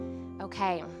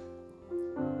Okay.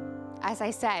 As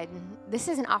I said, this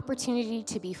is an opportunity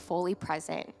to be fully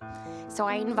present. So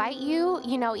I invite you,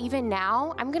 even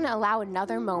now, I'm going to allow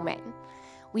another moment.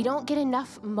 We don't get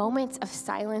enough moments of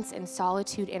silence and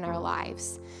solitude in our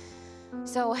lives.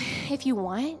 So if you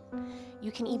want,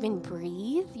 you can even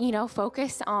breathe,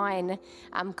 focus on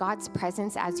God's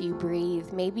presence as you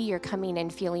breathe. Maybe you're coming in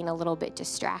feeling a little bit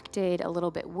distracted, a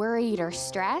little bit worried or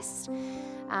stressed.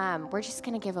 We're just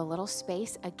going to give a little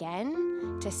space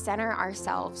again to center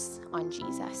ourselves on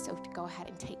Jesus. So go ahead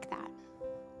and take that.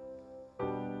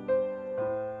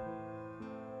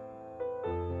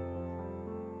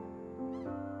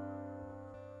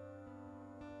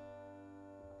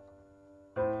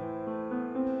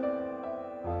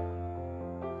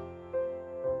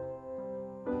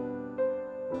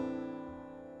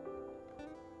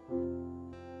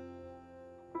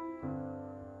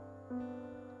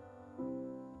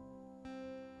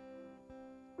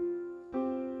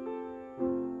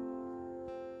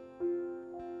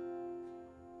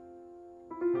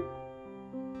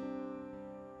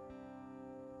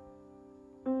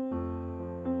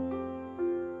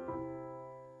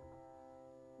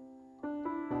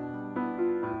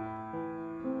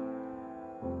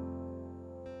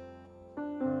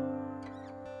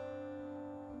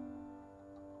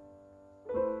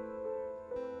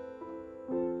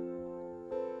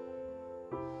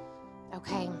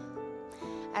 Okay,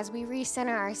 as we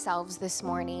recenter ourselves this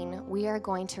morning, we are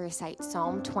going to recite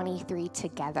Psalm 23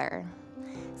 together.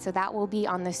 So that will be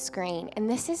on the screen. And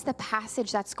this is the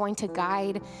passage that's going to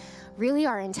guide really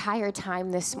our entire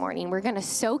time this morning. We're going to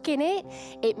soak in it.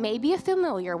 It may be a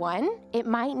familiar one. It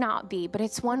might not be, but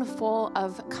it's one full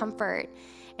of comfort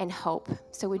and hope.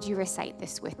 So would you recite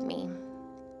this with me?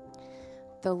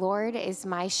 The Lord is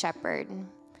my shepherd.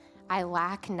 I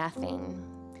lack nothing.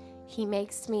 He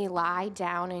makes me lie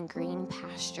down in green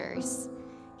pastures.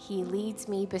 He leads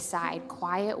me beside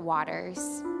quiet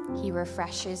waters. He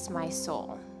refreshes my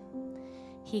soul.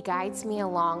 He guides me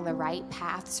along the right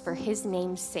paths for his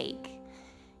name's sake.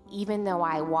 Even though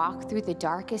I walk through the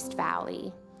darkest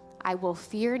valley, I will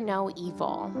fear no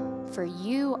evil, for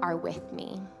you are with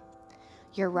me.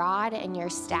 Your rod and your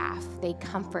staff, they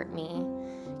comfort me.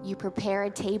 You prepare a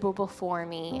table before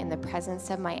me in the presence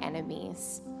of my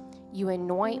enemies. You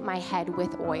anoint my head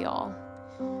with oil.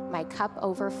 My cup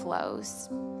overflows.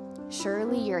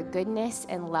 Surely your goodness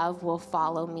and love will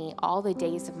follow me all the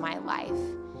days of my life,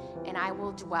 and I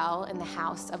will dwell in the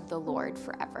house of the Lord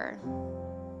forever.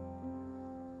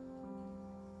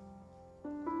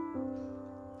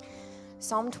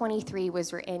 Psalm 23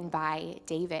 was written by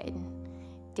David,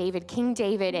 King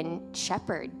David and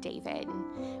Shepherd David.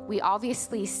 We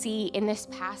obviously see in this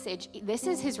passage, this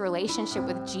is his relationship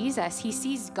with Jesus. He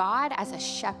sees God as a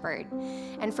shepherd.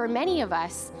 And for many of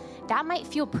us, that might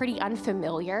feel pretty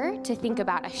unfamiliar to think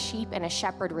about a sheep and a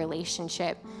shepherd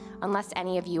relationship, unless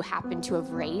any of you happen to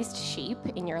have raised sheep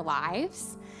in your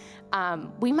lives.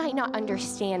 We might not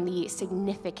understand the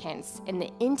significance and the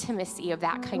intimacy of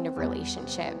that kind of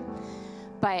relationship.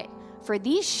 But for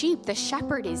these sheep, the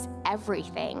shepherd is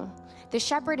everything. The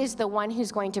shepherd is the one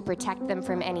who's going to protect them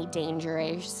from any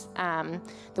dangers,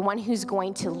 the one who's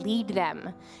going to lead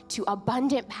them to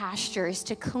abundant pastures,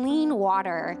 to clean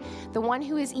water, the one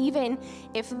who is, even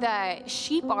if the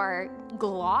sheep are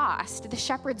lost, the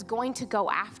shepherd's going to go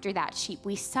after that sheep.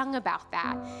 We sung about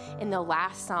that in the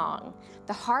last song.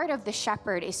 The heart of the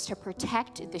shepherd is to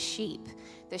protect the sheep.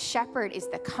 The shepherd is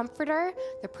the comforter,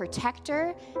 the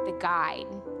protector, the guide.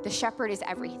 The shepherd is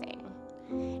everything.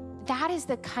 That is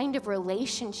the kind of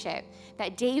relationship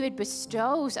that David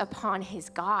bestows upon his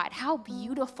God. How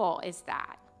beautiful is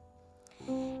that?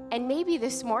 And maybe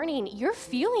this morning you're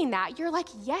feeling that. You're like,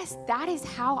 yes, that is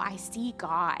how I see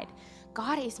God.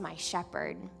 God is my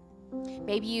shepherd.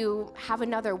 Maybe you have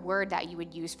another word that you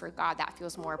would use for God that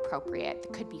feels more appropriate.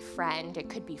 It could be friend, it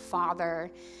could be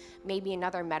father, maybe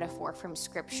another metaphor from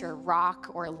scripture, rock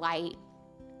or light.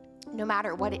 No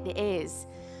matter what it is,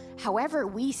 however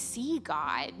we see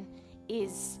God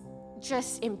is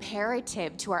just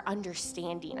imperative to our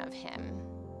understanding of him.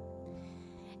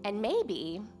 And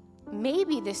maybe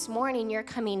this morning you're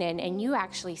coming in and you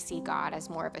actually see God as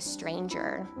more of a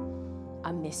stranger,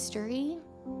 a mystery,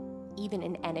 even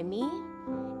an enemy.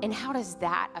 And how does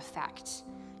that affect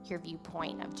your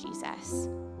viewpoint of Jesus?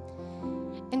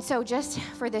 And so just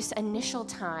for this initial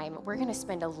time, we're going to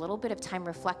spend a little bit of time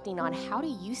reflecting on, how do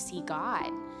you see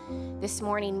God this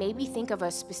morning? Maybe think of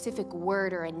a specific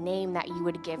word or a name that you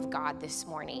would give God this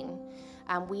morning.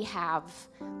 We have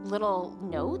little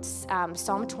notes,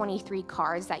 Psalm 23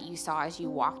 cards that you saw as you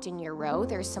walked in your row.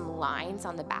 There's some lines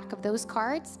on the back of those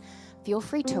cards feel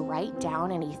free to write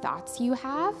down any thoughts you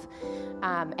have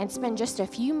and spend just a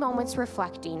few moments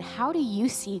reflecting. How do you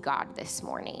see God this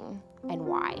morning and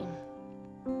why?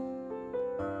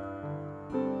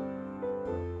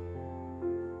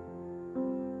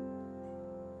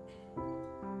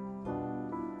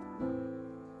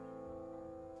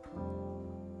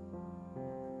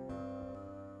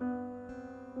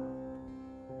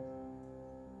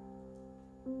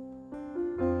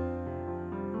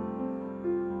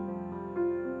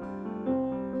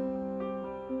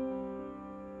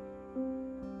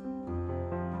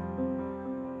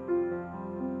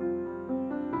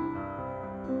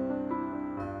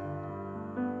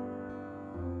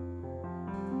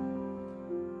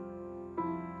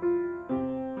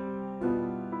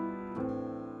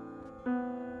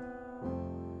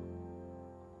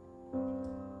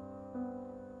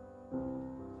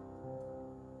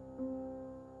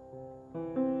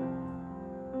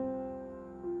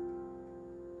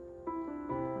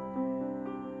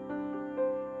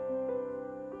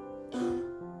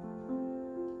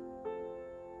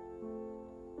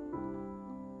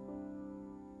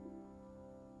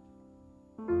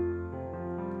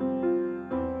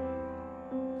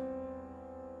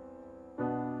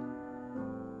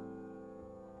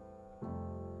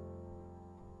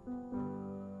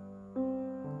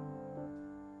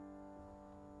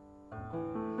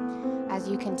 As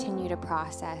you continue to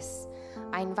process,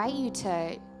 I invite you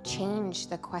to change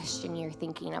the question you're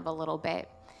thinking of a little bit.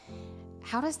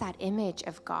 How does that image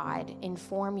of God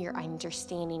inform your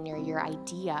understanding or your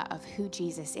idea of who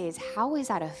Jesus is? How is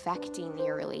that affecting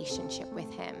your relationship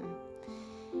with him?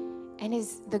 And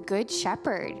is the Good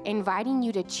Shepherd inviting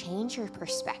you to change your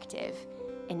perspective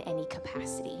in any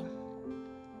capacity?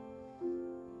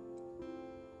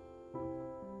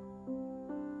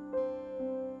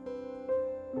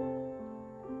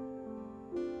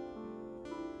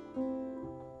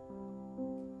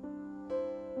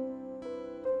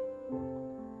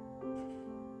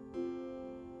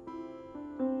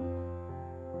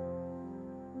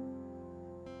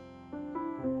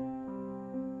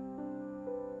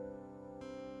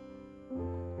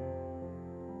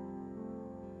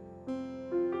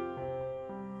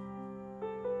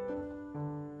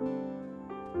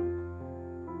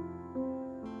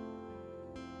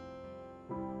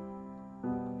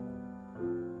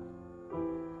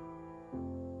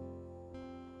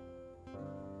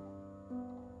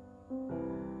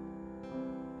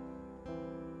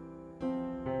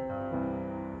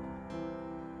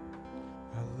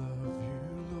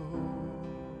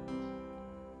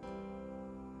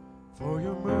 For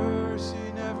your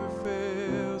mercy never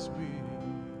fails me.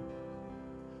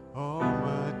 All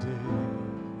my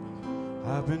days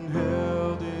I've been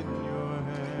held in your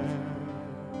hands.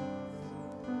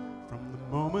 From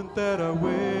the moment that I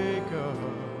wake up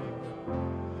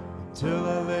until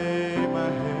I lay my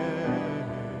head,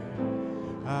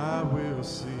 I will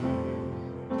sing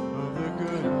of the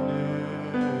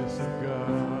goodness of God.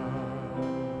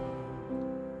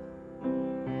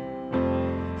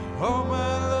 All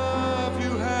my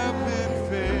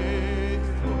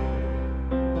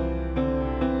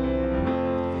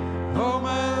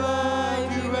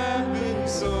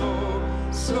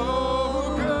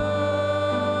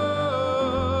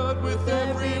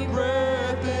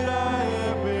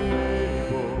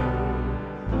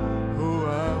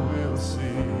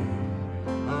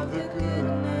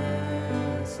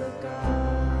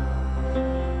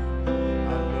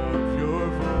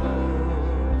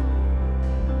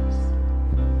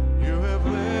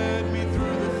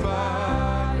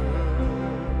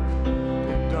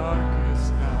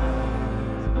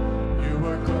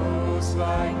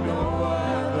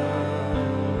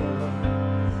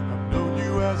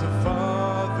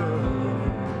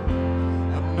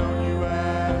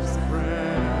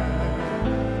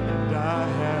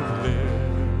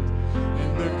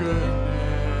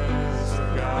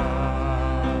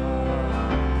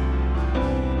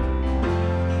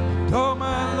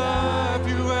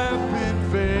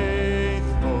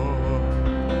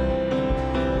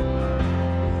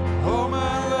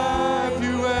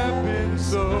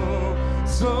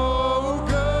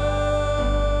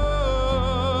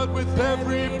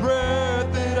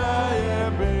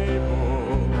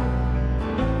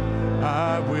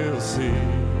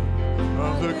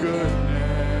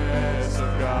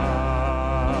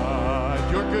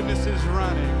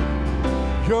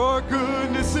your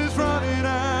goodness is running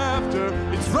after,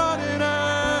 it's running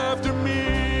after me.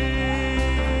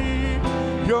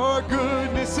 Your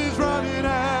goodness is running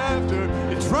after,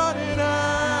 it's running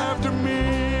after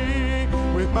me.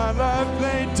 With my life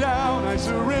laid down, I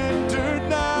surrender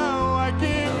now. I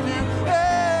give you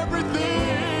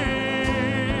everything.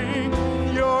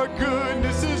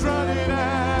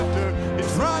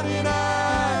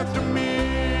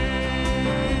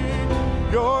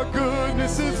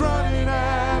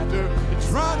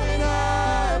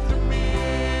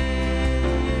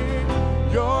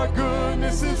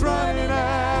 goodness is running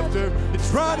after, it's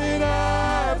running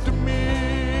after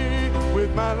me.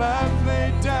 With my life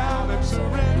laid down, I'm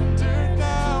surrendered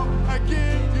now. I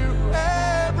give you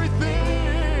everything.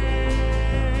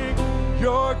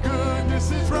 Your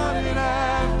goodness is running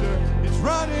after, it's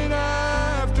running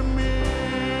after me.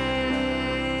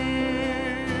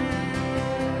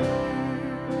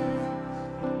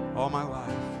 All my life.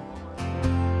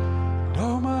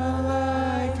 All my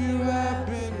life you have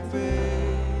been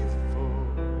faithful.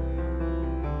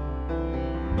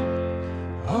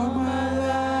 All my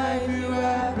life you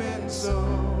have been so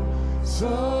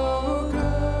good.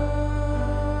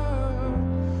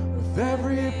 With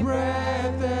every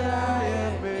breath that I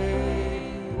am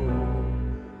able,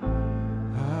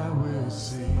 I will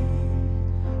sing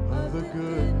of the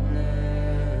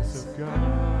goodness of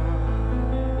God.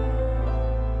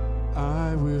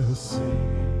 I will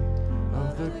sing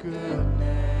of the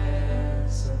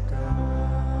goodness of God.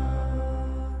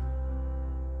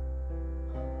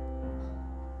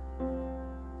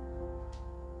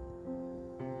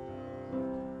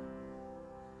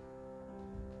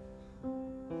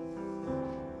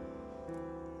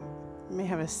 You may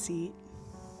have a seat.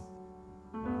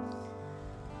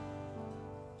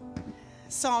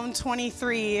 Psalm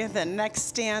 23, the next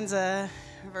stanza,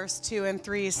 verse 2 and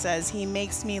 3 says, He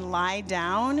makes me lie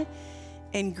down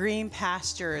in green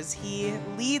pastures. He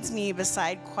leads me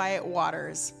beside quiet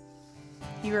waters.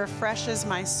 He refreshes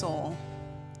my soul.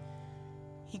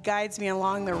 He guides me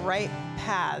along the right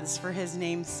paths for his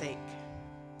name's sake.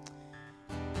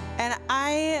 And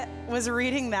I was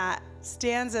reading that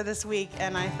stanza this week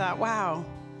and I thought, wow,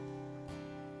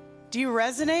 do you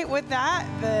resonate with that?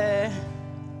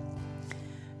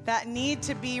 That need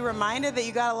to be reminded that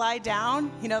you got to lie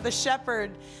down. You know, the shepherd,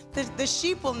 the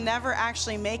sheep will never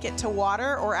actually make it to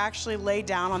water or actually lay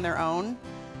down on their own.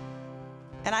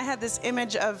 And I had this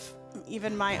image of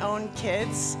even my own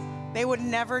kids. They would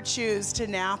never choose to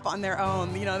nap on their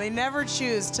own. You know, they never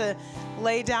choose to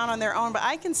lay down on their own. But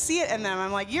I can see it in them.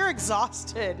 I'm like, you're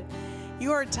exhausted.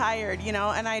 You are tired, you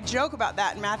know. And I joke about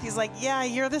that. And Matthew's like, yeah,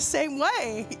 you're the same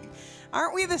way.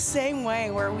 Aren't we the same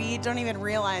way where we don't even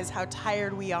realize how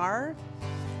tired we are?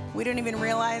 We don't even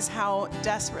realize how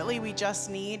desperately we just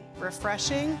need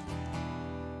refreshing.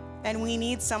 And we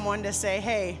need someone to say,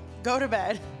 hey, go to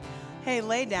bed. Hey,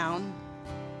 lay down.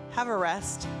 Have a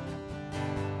rest.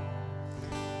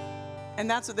 And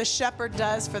that's what the shepherd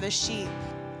does for the sheep.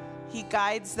 He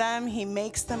guides them. He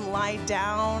makes them lie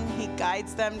down. He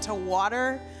guides them to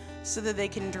water so that they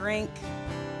can drink.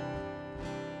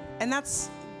 And that's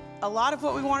a lot of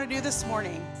what we want to do this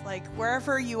morning. It's like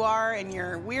wherever you are in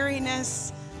your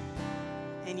weariness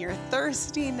and your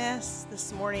thirstiness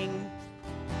this morning,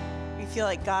 we feel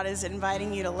like God is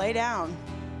inviting you to lay down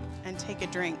and take a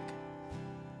drink.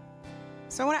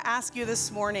 So I want to ask you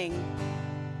this morning,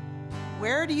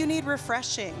 where do you need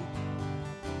refreshing?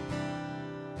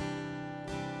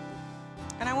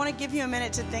 And I want to give you a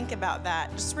minute to think about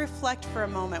that. Just reflect for a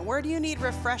moment. Where do you need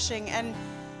refreshing? And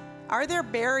are there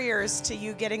barriers to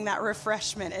you getting that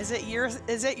refreshment? Is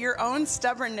it your own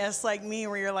stubbornness like me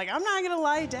where you're like, I'm not going to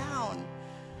lie down?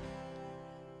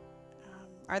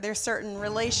 Are there certain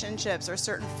relationships or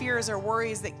certain fears or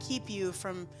worries that keep you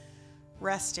from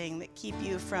resting, that keep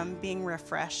you from being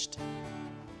refreshed?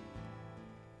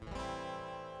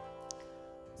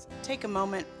 So take a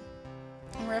moment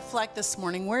and reflect this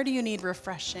morning. Where do you need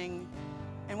refreshing?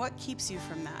 And what keeps you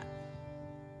from that?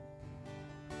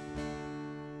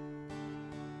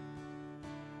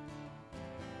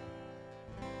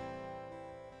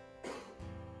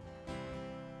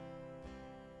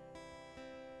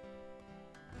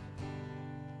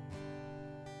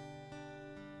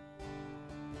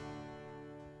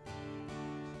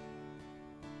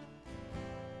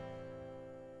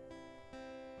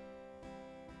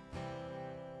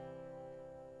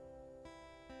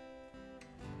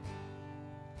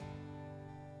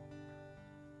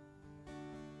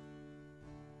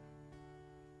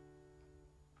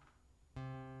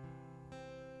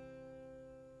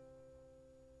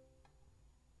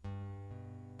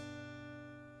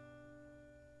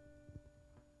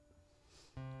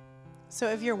 So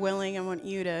if you're willing, I want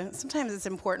you to, sometimes it's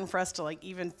important for us to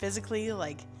even physically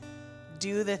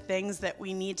do the things that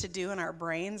we need to do in our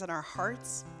brains and our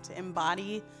hearts to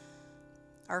embody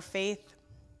our faith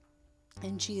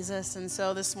in Jesus. And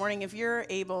so this morning, if you're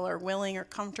able or willing or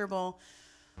comfortable,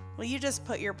 will you just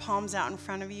put your palms out in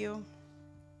front of you?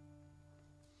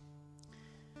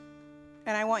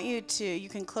 And I want you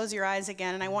can close your eyes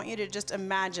again, and I want you to just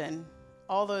imagine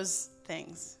all those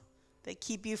things that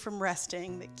keep you from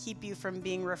resting, that keep you from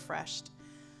being refreshed.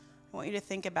 I want you to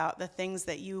think about the things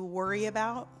that you worry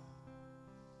about,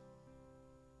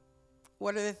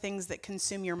 What are the things that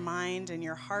consume your mind and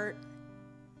your heart?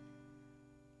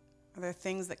 Are there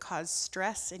things that cause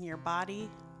stress in your body?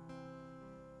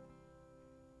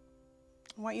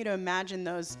 I want you to imagine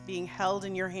those being held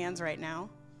in your hands right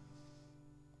now.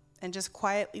 And just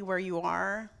quietly where you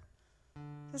are,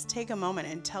 just take a moment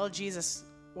and tell Jesus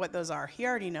what those are. He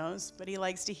already knows, but he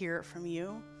likes to hear it from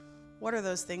you. What are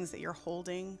those things that you're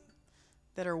holding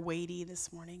that are weighty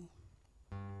this morning?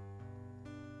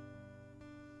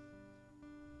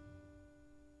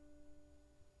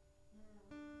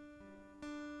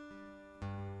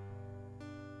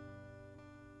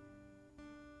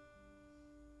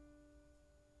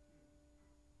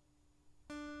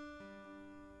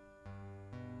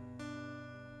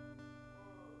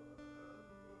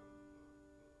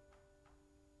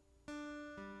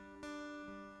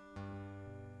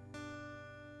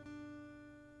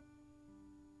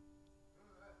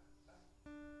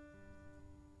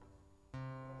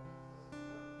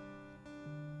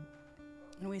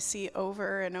 And we see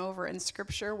over and over in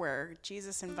Scripture where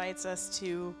Jesus invites us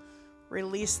to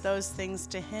release those things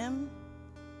to him.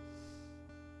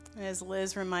 And as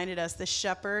Liz reminded us, the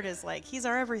shepherd is like, he's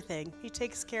our everything. He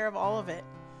takes care of all of it.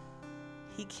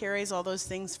 He carries all those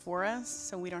things for us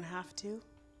so we don't have to.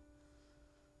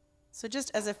 So just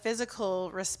as a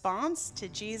physical response to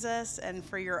Jesus and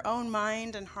for your own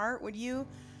mind and heart, would you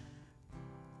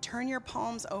turn your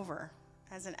palms over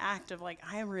as an act of like,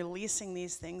 I am releasing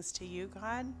these things to you,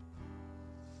 God?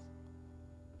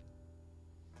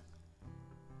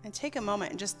 And take a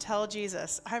moment and just tell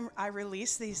Jesus, I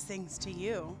release these things to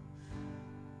you.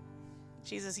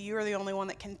 Jesus, you are the only one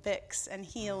that can fix and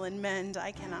heal and mend.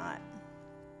 I cannot.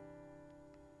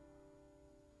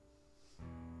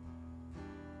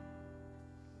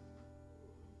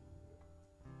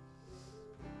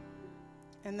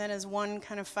 And then as one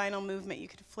kind of final movement, you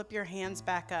could flip your hands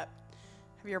back up,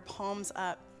 have your palms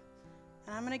up.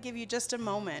 And I'm going to give you just a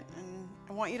moment, and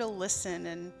I want you to listen,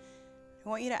 and I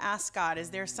want you to ask God, is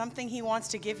there something he wants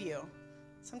to give you?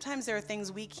 Sometimes there are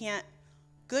things we can't,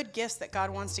 good gifts that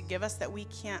God wants to give us that we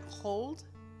can't hold,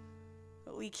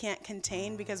 that we can't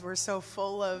contain because we're so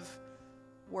full of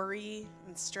worry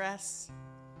and stress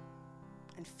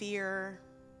and fear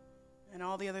and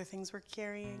all the other things we're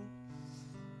carrying.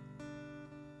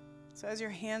 So as your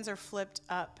hands are flipped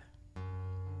up,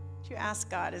 you ask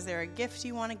God, is there a gift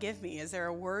you want to give me? Is there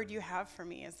a word you have for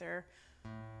me? Is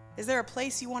there a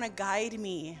place you want to guide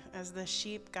me as the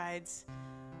shepherd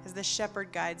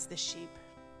guides the sheep?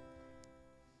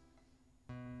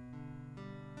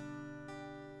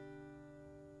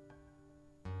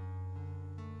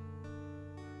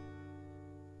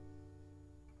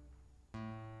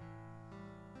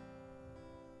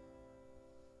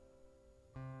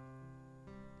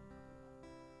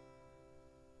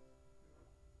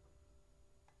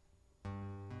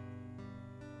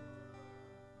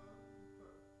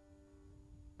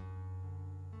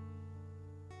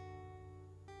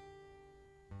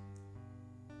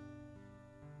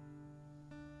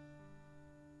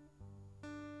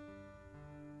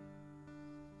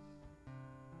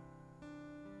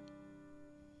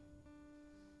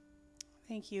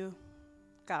 Thank you,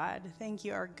 God. Thank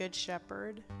you, our good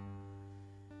shepherd,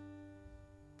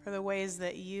 for the ways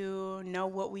that you know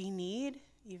what we need,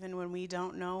 even when we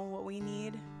don't know what we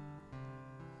need,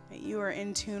 that you are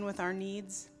in tune with our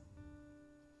needs.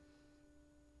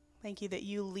 Thank you that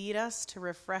you lead us to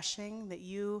refreshing, that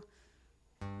you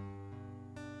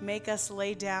make us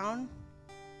lay down.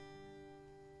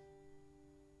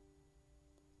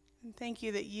 And thank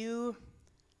you that you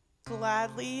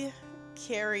gladly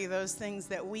carry those things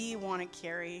that we want to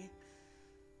carry.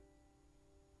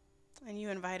 And you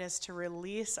invite us to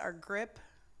release our grip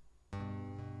and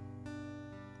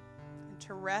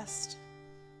to rest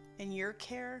in your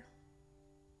care.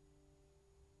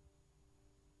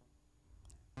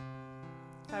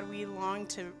 God, we long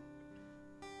to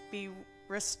be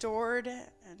restored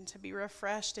and to be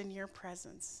refreshed in your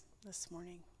presence this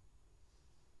morning.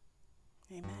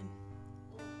 Amen.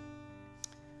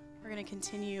 We're going to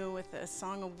continue with a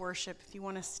song of worship. If you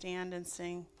want to stand and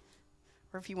sing,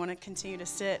 or if you want to continue to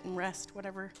sit and rest,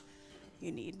 whatever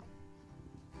you need.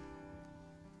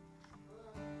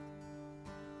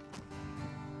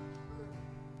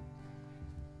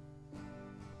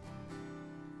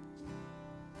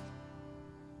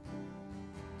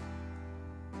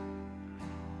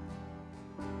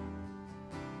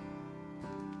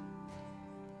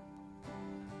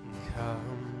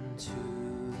 Come to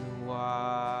the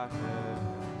water,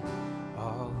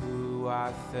 all who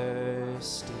are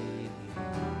thirsty.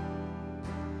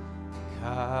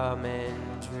 Come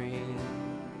and drink.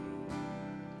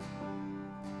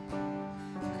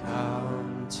 Come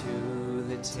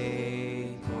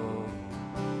table,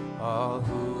 all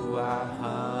who are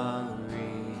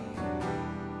hungry,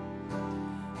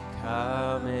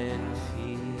 come and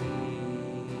feast.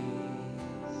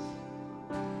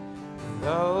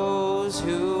 Those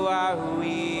who are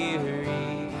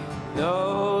weary,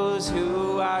 those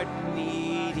who are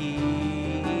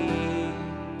needy,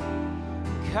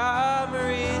 come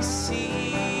receive.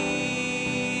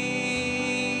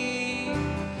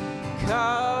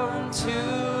 Come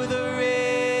to the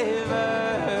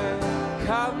river,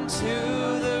 come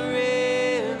to the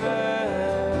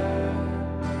river,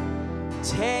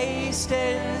 taste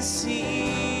and see.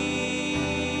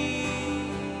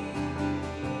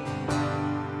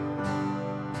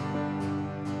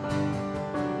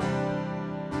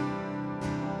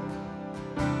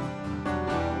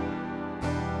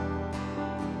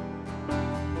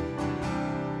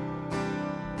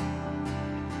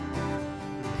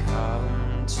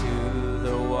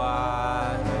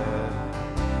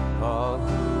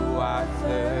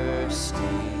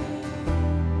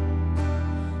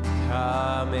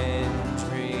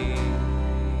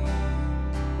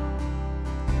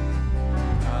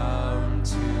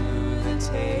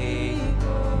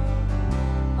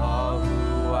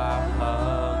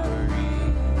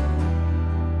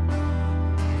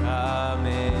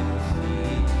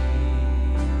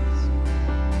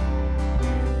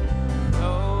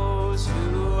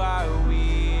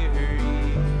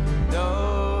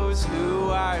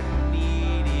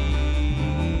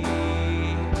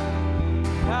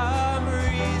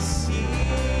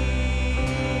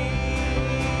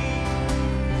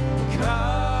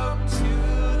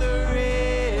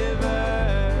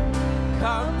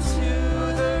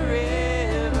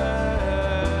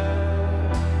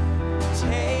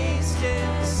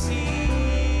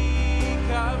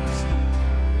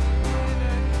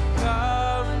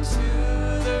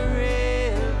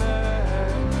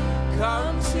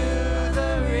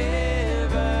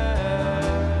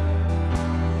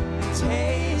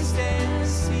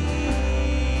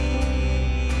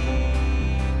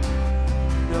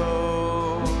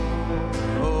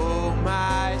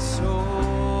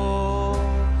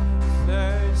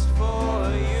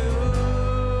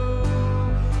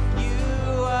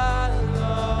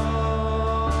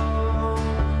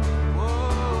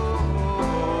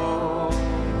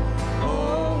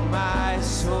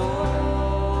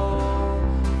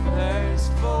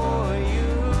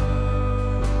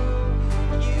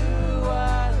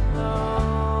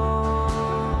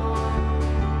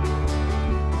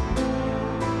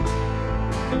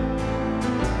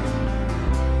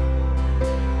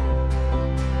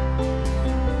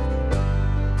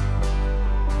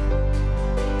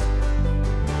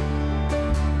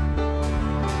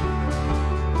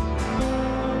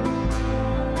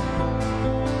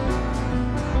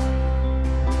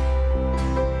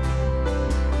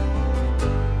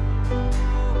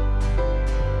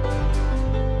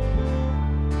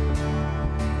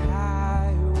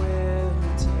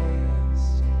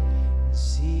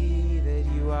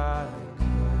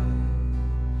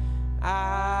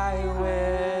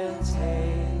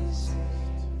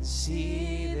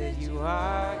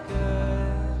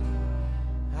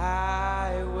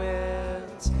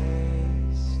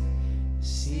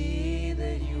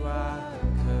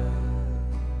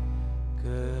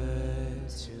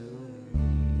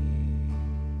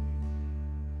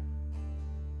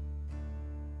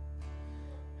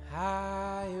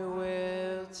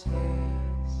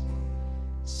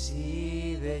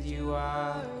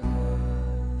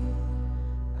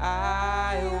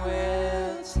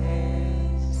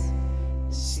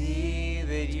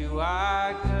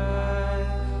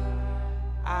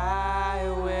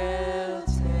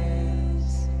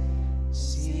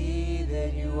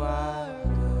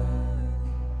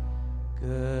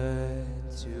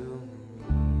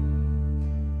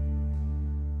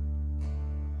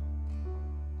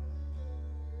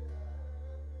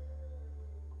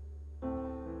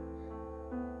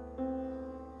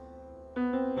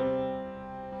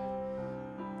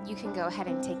 You can go ahead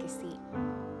and take a seat.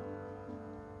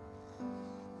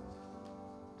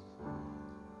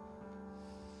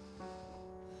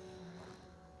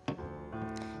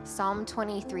 Psalm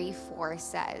 23:4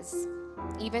 says,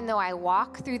 "Even though I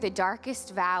walk through the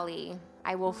darkest valley,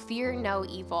 I will fear no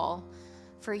evil,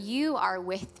 for you are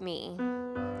with me.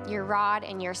 Your rod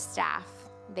and your staff,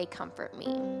 they comfort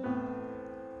me."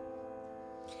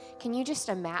 Can you just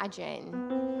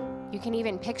imagine? You can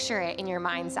even picture it in your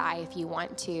mind's eye if you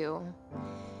want to.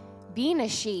 Being a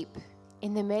sheep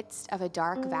in the midst of a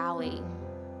dark valley.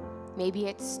 Maybe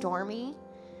it's stormy.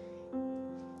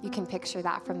 You can picture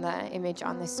that from the image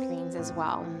on the screens as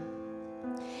well.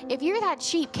 If you're that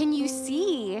sheep, can you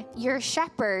see your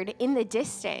shepherd in the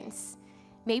distance?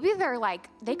 Maybe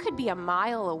they could be a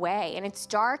mile away and it's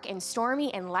dark and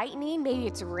stormy and lightning. Maybe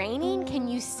it's raining. Can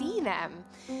you see them?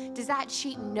 Does that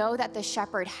sheep know that the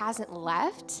shepherd hasn't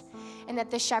left and that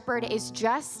the shepherd is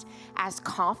just as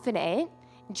confident,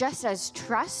 just as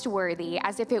trustworthy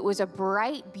as if it was a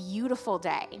bright, beautiful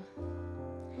day?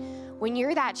 When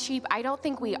you're that sheep, I don't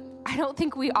think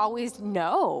we always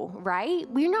know, right?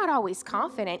 We're not always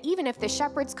confident. Even if the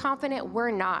shepherd's confident, we're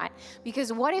not.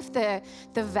 Because what if the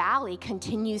valley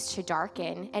continues to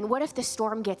darken? And what if the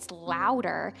storm gets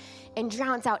louder and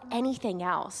drowns out anything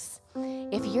else?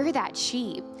 If you're that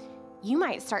sheep, you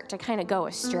might start to kind of go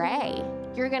astray.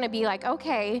 You're going to be like,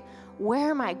 okay,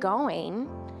 where am I going?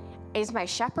 Is my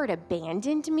shepherd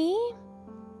abandoned me?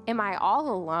 Am I all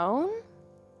alone?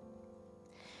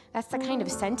 That's the kind of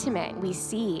sentiment we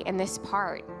see in this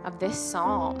part of this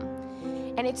psalm.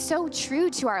 And it's so true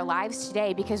to our lives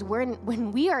today because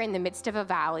when we are in the midst of a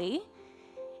valley,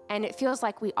 and it feels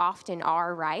like we often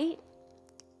are, right?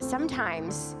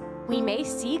 Sometimes we may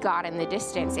see God in the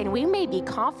distance and we may be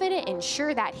confident and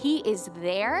sure that He is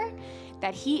there,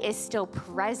 that He is still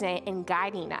present and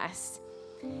guiding us.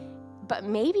 But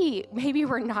maybe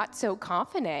we're not so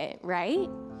confident, right?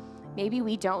 Maybe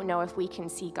we don't know if we can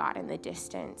see God in the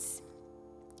distance.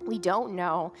 We don't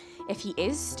know if He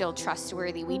is still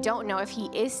trustworthy. We don't know if He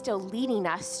is still leading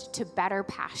us to better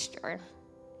pasture.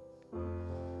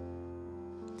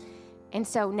 And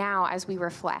so now as we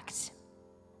reflect,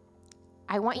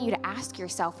 I want you to ask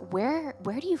yourself, where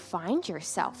do you find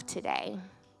yourself today?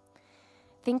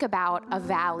 Think about a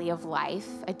valley of life,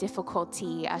 a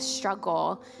difficulty, a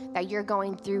struggle that you're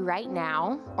going through right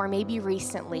now, or maybe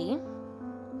recently.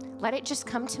 Let it just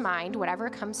come to mind, whatever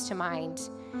comes to mind.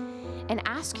 And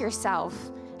ask yourself,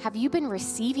 have you been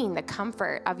receiving the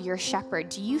comfort of your shepherd?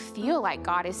 Do you feel like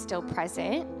God is still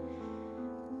present?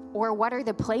 Or what are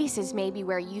the places maybe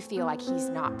where you feel like He's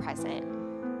not present?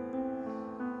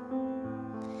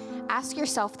 Ask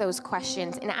yourself those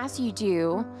questions. And as you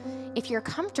do, if you're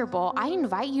comfortable, I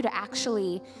invite you to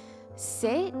actually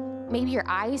sit, maybe your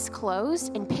eyes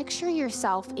closed, and picture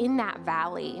yourself in that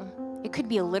valley. It could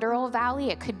be a literal valley.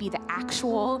 It could be the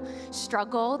actual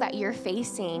struggle that you're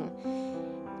facing.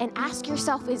 And ask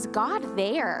yourself, is God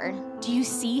there? Do you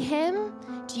see Him?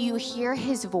 Do you hear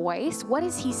His voice? What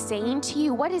is He saying to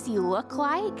you? What does He look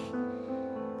like?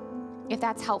 If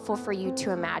that's helpful for you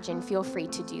to imagine, feel free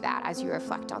to do that as you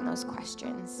reflect on those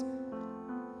questions.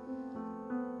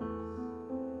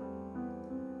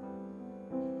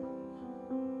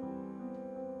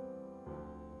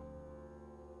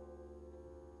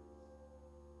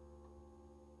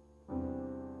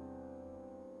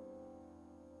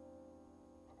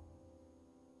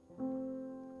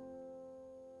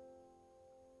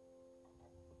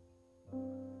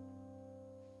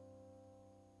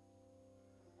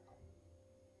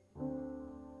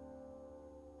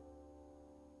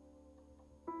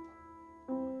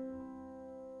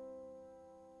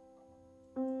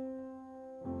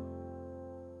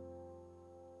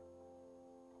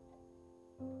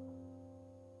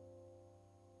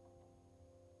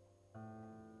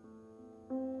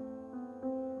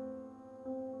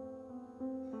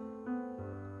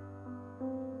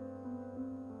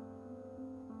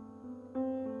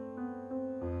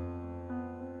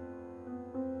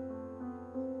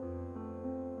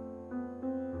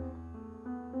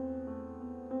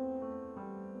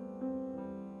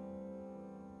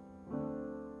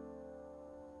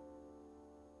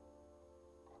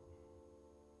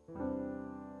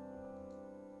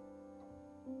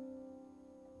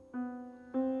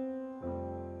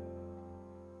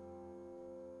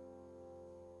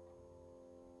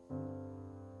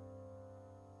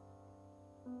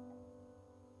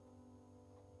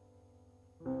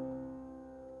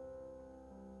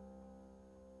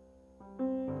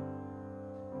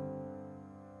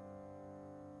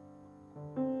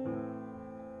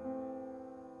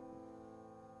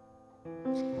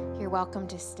 You're welcome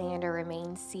to stand or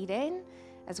remain seated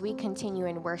as we continue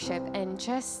in worship. And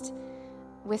just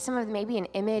with some of maybe an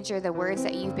image or the words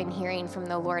that you've been hearing from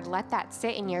the Lord, let that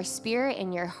sit in your spirit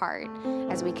and your heart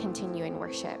as we continue in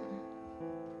worship.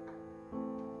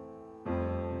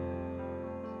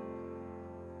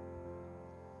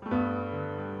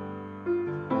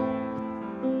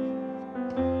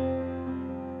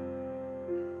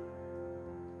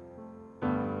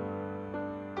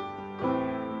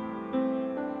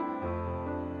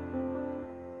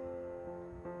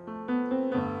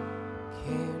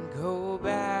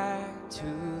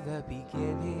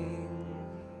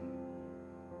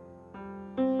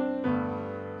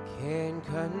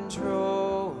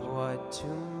 Control what what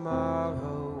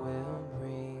tomorrow will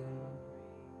bring.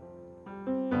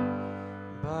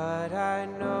 But I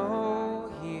know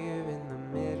here in the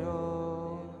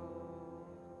middle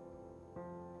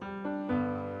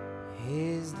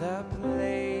is the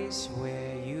place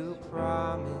where you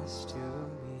promised to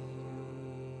be.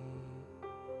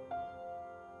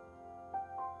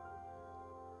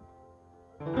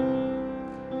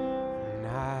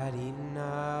 Not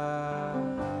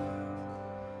enough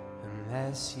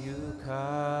unless you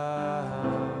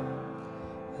come.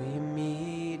 Will you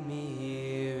meet me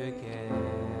here again?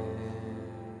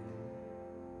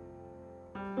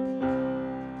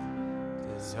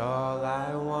 'Cause all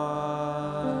I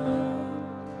want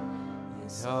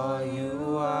is all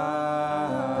you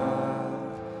are.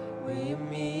 Will you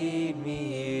meet me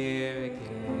here again?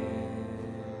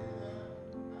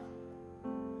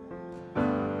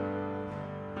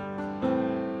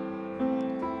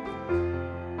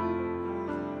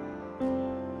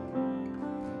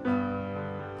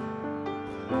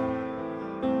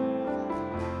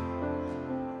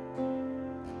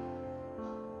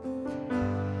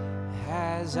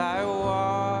 As I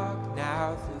walk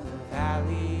now through the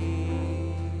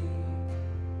valley,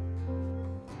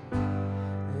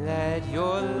 let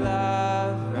your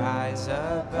love rise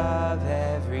above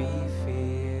every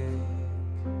fear.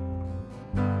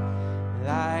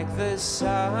 Like the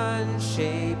sun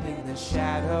shaping the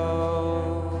shadow,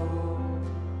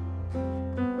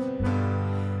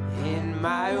 in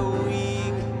my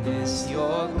weakness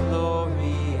your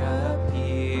glory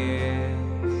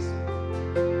appears.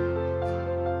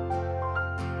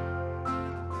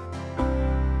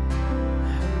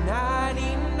 Not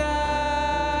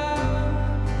enough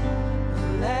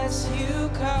unless you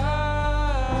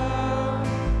come.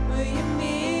 Will you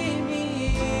meet me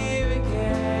here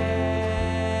again?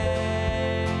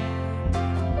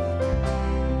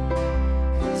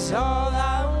 'Cause all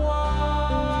I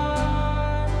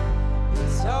want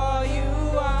is all you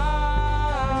are.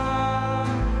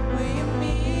 Will you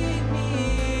meet me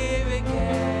here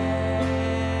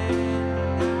again?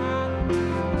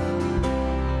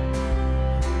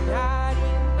 Not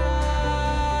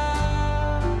enough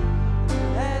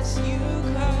unless you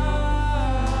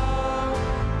come.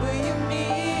 Will you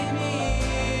meet me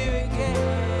here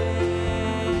again?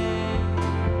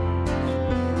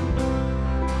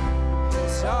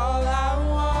 'Cause all I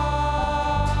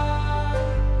want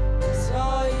is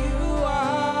all you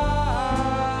are.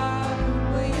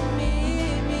 Will you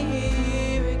meet me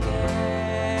here again?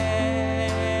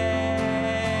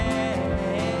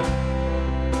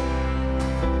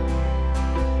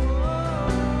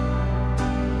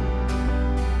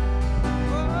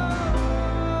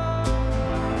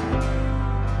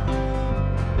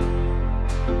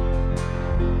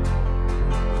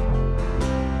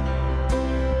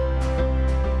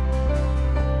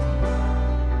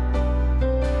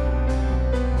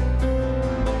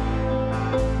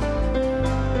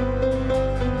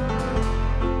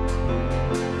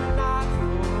 Not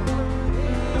for a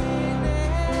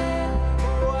minute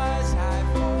was I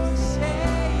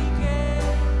forsaken.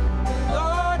 The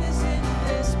Lord is in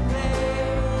this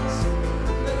place.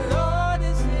 The Lord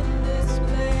is in this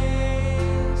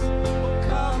place. Oh,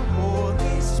 come,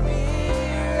 Holy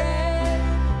Spirit,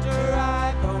 dry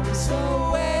bones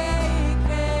awaken.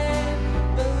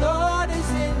 The Lord is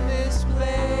in this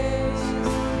place.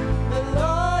 The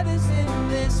Lord is in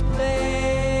this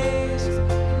place.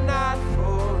 Not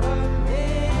for a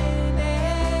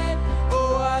minute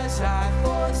was I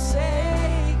forsaken.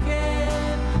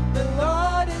 The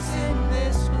Lord is in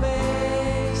this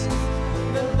place.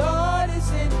 The Lord is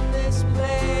in this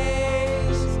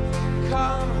place.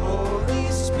 Come, Holy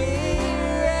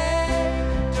Spirit,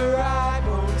 dry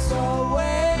bones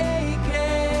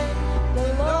awaken. The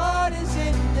Lord is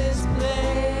in this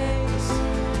place.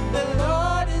 The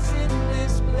Lord is in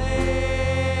this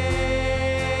place.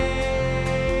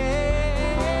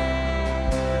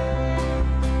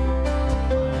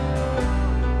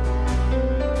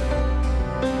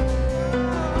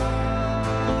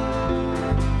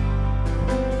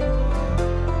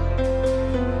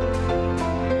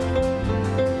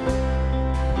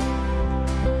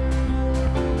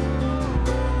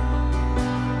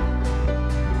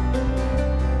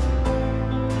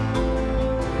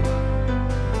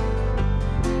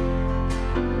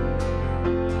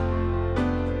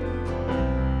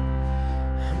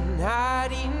 Not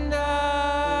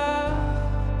enough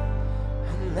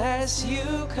unless you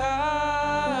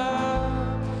come.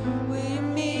 Will you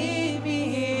meet me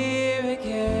here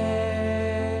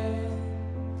again?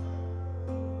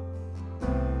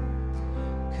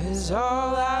 'Cause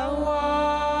all I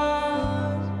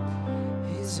want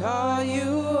is all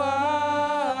you are.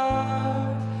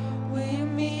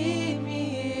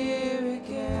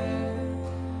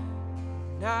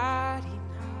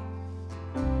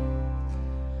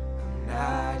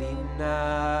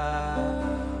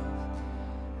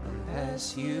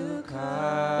 as you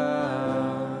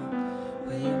come,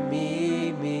 will you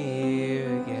meet me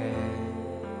here again?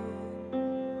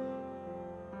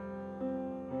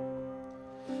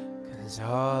 'Cause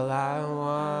all I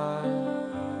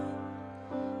want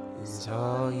is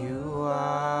all you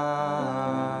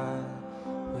are.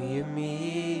 Will you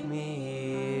meet me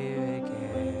here again?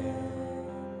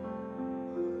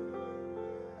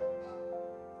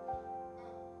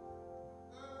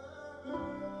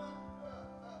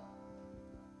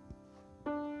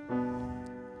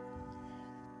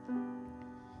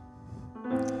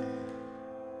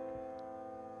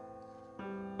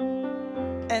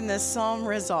 And the psalm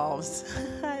resolves.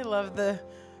 I love the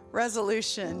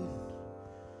resolution.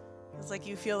 It's like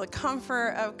you feel the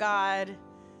comfort of God.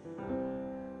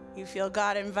 You feel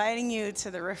God inviting you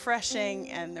to the refreshing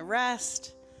and the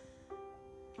rest.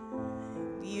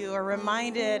 You are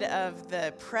reminded of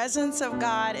the presence of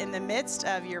God in the midst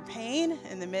of your pain,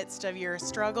 in the midst of your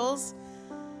struggles.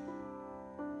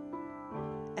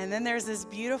 And then there's this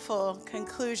beautiful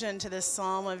conclusion to this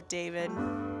Psalm of David.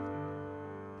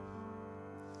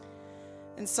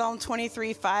 In Psalm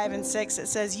 23, 5 and 6, it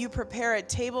says, "You prepare a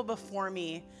table before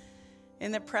me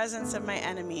in the presence of my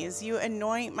enemies. You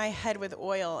anoint my head with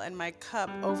oil, and my cup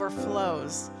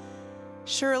overflows.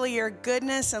 Surely your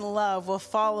goodness and love will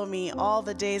follow me all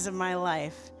the days of my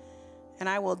life, and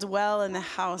I will dwell in the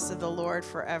house of the Lord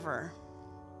forever."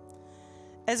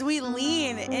 As we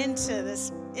lean into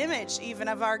this image even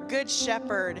of our good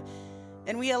shepherd,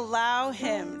 and we allow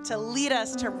him to lead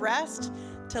us to rest,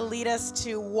 to lead us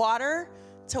to water,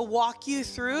 to walk you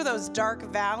through those dark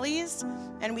valleys,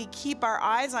 and we keep our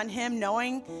eyes on him,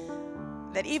 knowing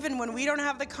that even when we don't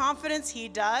have the confidence, he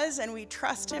does, and we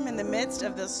trust him in the midst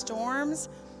of the storms.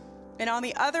 And on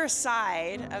the other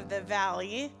side of the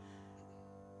valley,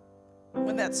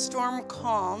 when that storm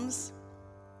calms,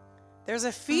 there's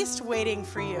a feast waiting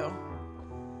for you.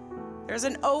 There's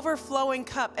an overflowing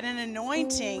cup and an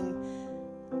anointing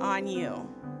on you.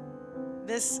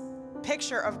 This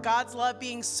picture of God's love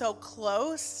being so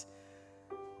close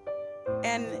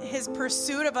and his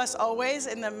pursuit of us always.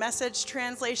 In the Message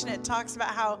translation, it talks about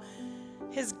how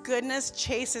his goodness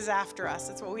chases after us.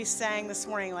 That's what we sang this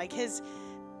morning. Like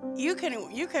you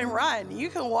can run, you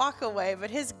can walk away,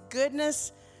 but his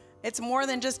goodness, it's more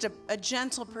than just a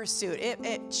gentle pursuit.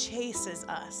 It chases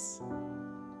us.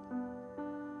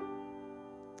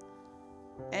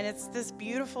 And it's this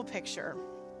beautiful picture.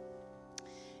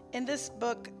 In this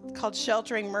book called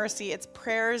Sheltering Mercy, it's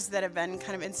prayers that have been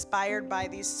kind of inspired by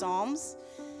these Psalms.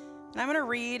 And I'm going to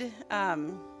read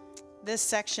this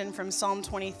section from Psalm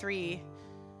 23.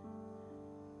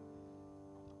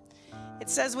 It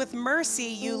says, "With mercy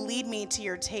you lead me to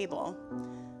your table,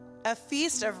 a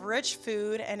feast of rich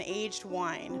food and aged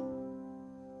wine.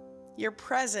 Your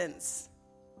presence,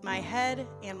 my head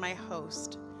and my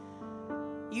host.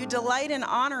 You delight in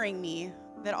honoring me,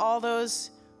 that all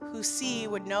those who see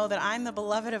would know that I'm the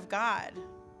beloved of God.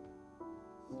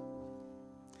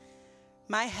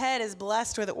 My head is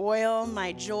blessed with oil,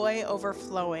 my joy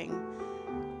overflowing.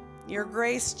 Your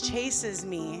grace chases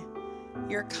me,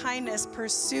 your kindness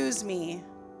pursues me.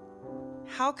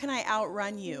 How can I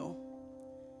outrun you?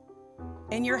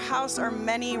 In your house are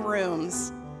many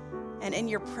rooms, and in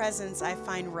your presence I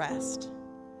find rest."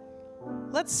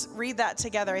 Let's read that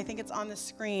together. I think it's on the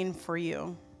screen for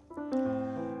you.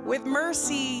 "With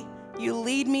mercy, you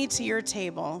lead me to your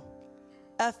table,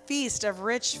 a feast of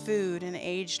rich food and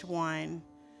aged wine.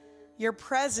 Your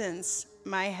presence,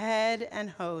 my head and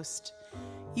host.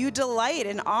 You delight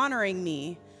in honoring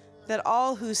me, that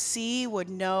all who see would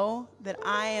know that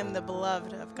I am the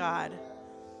beloved of God.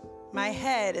 My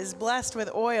head is blessed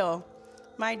with oil,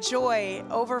 my joy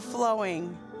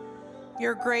overflowing.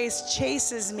 Your grace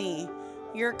chases me,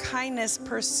 your kindness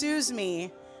pursues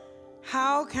me.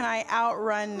 How can I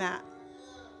outrun that?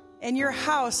 In your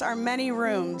house are many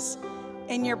rooms.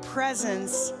 In your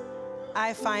presence,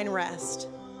 I find rest."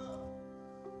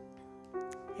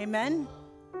 Amen.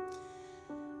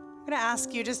 I'm going to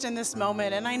ask you just in this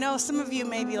moment, and I know some of you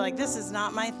may be like, this is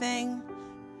not my thing.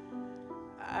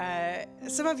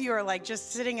 Some of you are like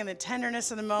just sitting in the tenderness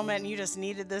of the moment and you just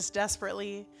needed this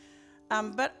desperately.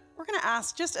 But we're going to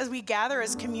ask, just as we gather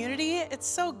as community, it's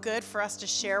so good for us to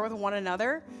share with one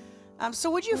another.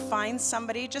 So would you find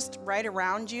somebody just right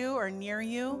around you or near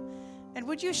you, and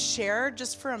would you share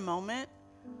just for a moment?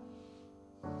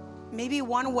 Maybe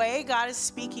one way God is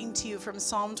speaking to you from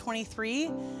Psalm 23.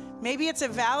 Maybe it's a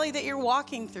valley that you're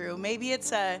walking through. Maybe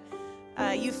it's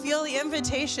you feel the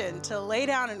invitation to lay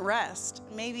down and rest.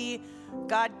 Maybe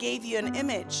God gave you an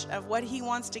image of what he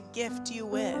wants to gift you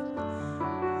with.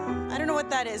 I don't know what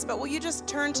that is, but will you just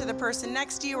turn to the person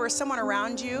next to you or someone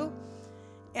around you?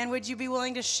 And would you be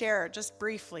willing to share just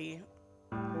briefly?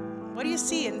 What do you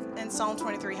see in Psalm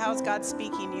 23? How is God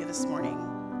speaking to you this morning?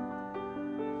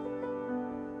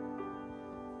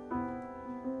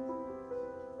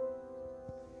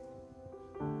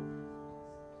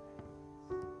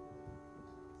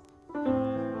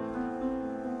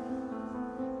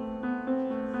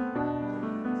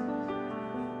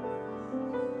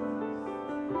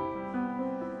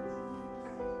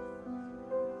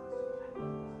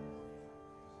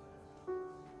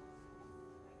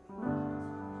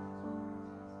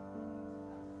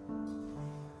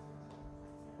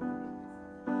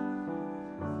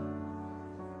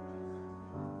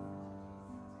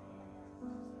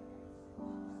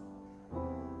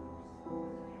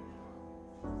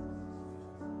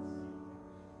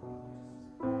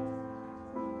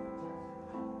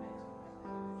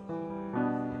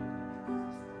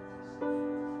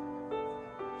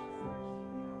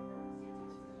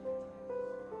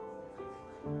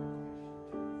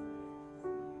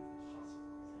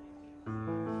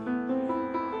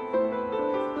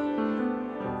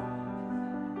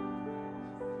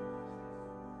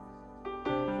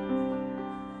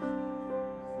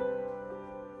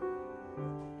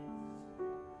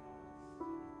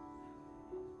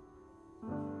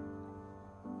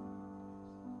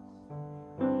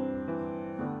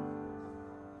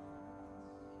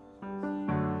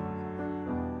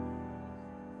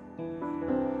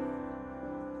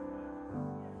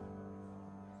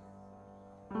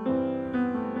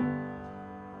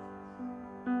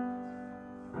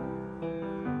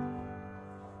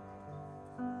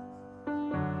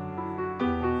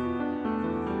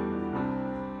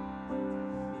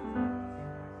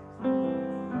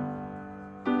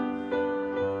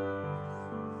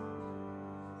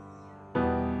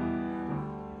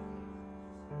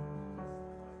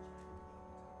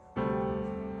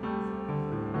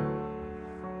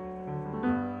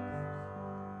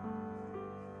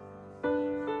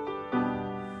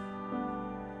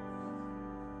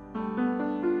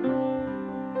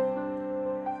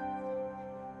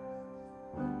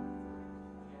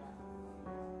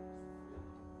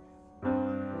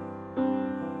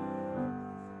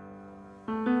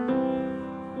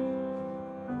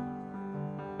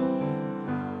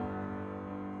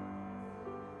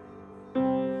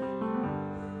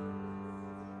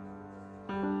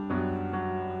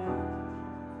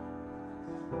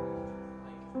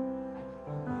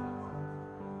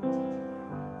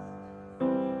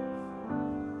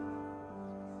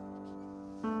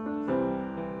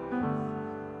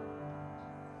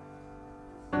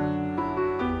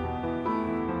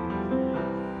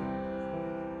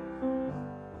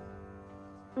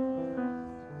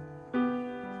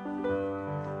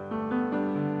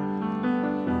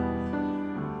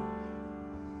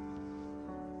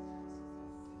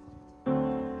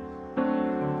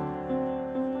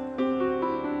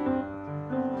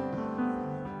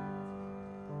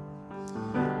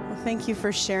 Thank you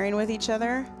for sharing with each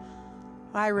other.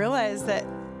 I realize that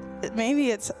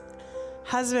maybe it's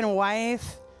husband,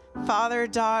 wife, father,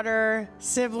 daughter,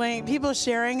 sibling, people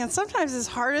sharing, and sometimes it's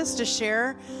hardest to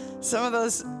share some of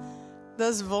those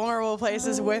vulnerable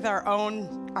places with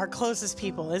our closest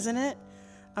people, isn't it?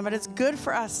 But it's good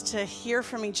for us to hear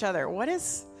from each other.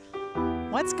 What's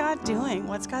God doing?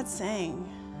 What's God saying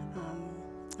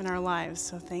in our lives?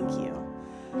 So thank you.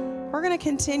 We're going to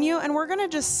continue, and we're going to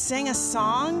just sing a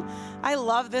song. I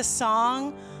love this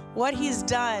song, What He's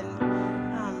Done.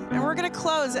 And we're going to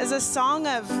close as a song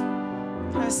of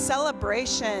a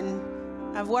celebration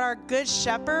of what our Good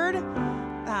Shepherd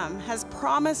has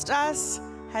promised us,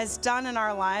 has done in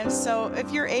our lives. So if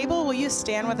you're able, will you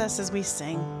stand with us as we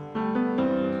sing?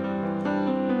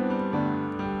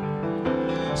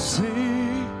 See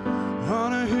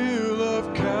on a hill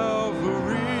of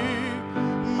Calvary,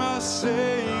 my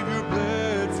Savior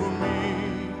bled for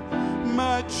me,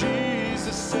 my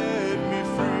Jesus set me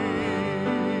free.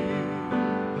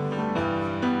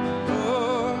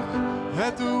 Look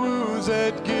at the wounds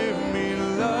that give me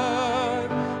life,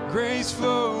 grace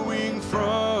flowing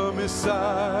from His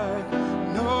side,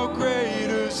 no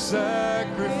greater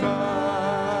sacrifice.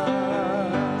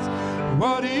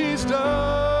 What He's done,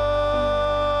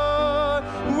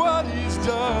 what He's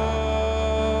done,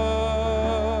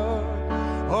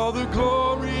 all the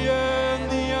glory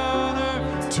and the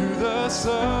honor to the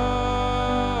Son.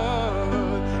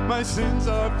 My sins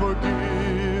are forgiven,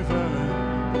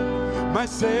 my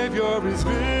Savior is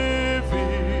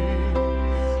living.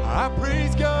 I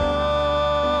praise God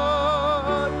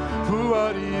for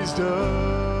what He's done.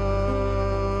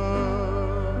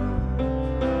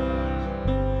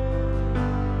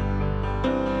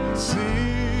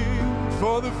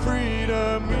 for the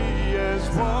freedom he has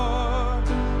won.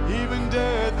 Even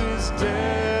death is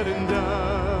dead and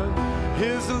done.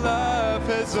 His life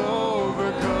has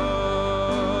overcome.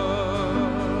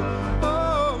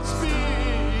 Oh,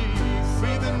 speak,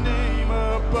 breathe the name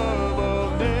above all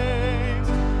names,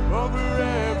 over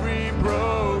every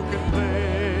broken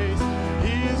place.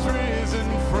 He is risen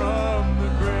from the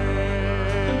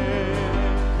grave.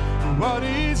 What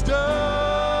he's done,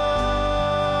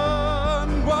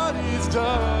 what he's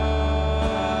done.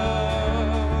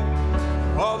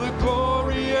 All the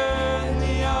glory and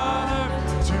the honor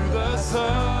to the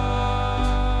Son.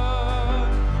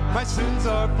 My sins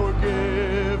are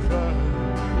forgiven.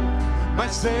 My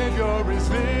Savior is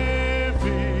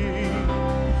living.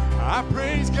 I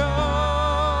praise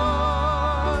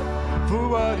God for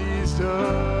what he's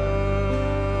done.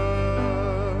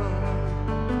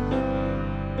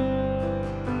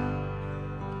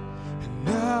 And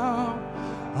now,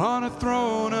 on a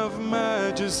throne of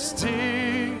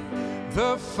majesty,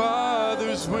 the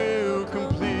Father's will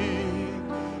complete.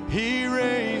 He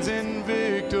reigns in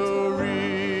victory.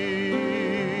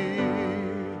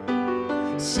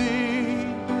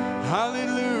 Sing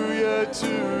hallelujah to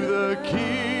the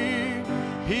King.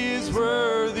 He is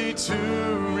worthy to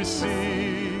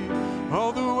receive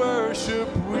all the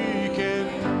worship we can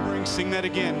bring. Sing that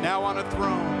again. Now on a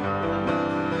throne.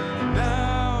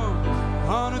 Now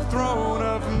on a throne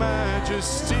of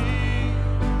majesty,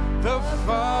 the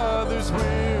Father's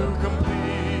will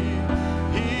complete.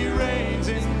 He reigns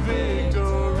in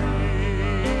victory.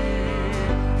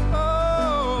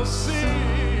 Oh,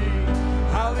 sing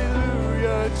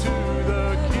hallelujah to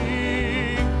the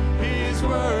King. He is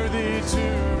worthy to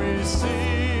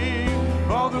receive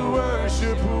all the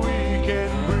worship we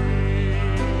can bring.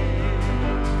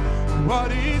 What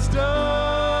he's done,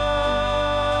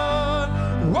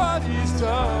 what he's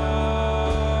done.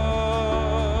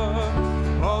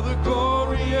 All the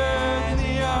glory and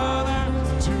the honor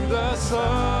to the Son.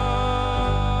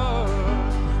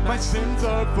 My sins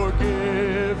are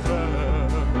forgiven.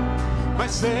 My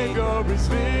Savior is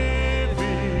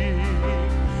living.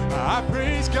 I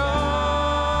praise God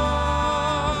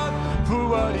for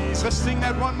what he's. Let's sing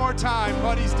that one more time.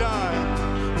 What he's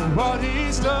done. What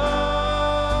he's done.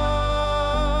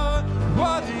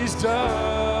 What he's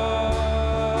done.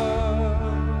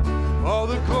 All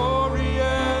the glory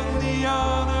and the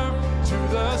honor to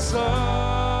the Son.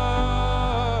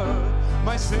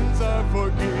 My sins are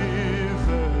forgiven.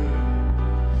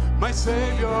 My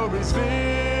Savior is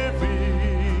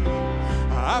living.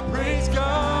 I praise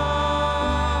God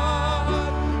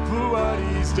for what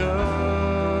he's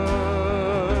done.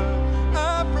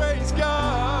 I praise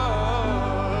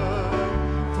God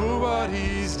for what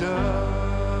he's done.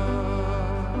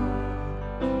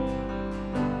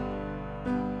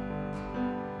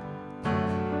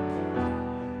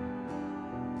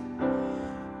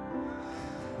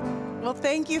 Well,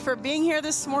 thank you for being here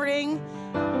this morning.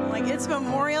 Like, it's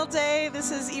Memorial Day. This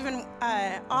is even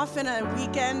often a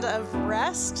weekend of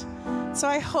rest. So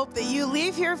I hope that you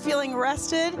leave here feeling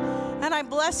rested, and I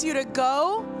bless you to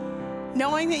go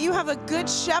knowing that you have a good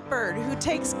shepherd who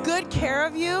takes good care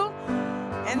of you,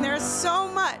 and there's so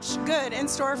much good in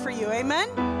store for you. Amen?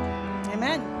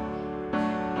 Amen.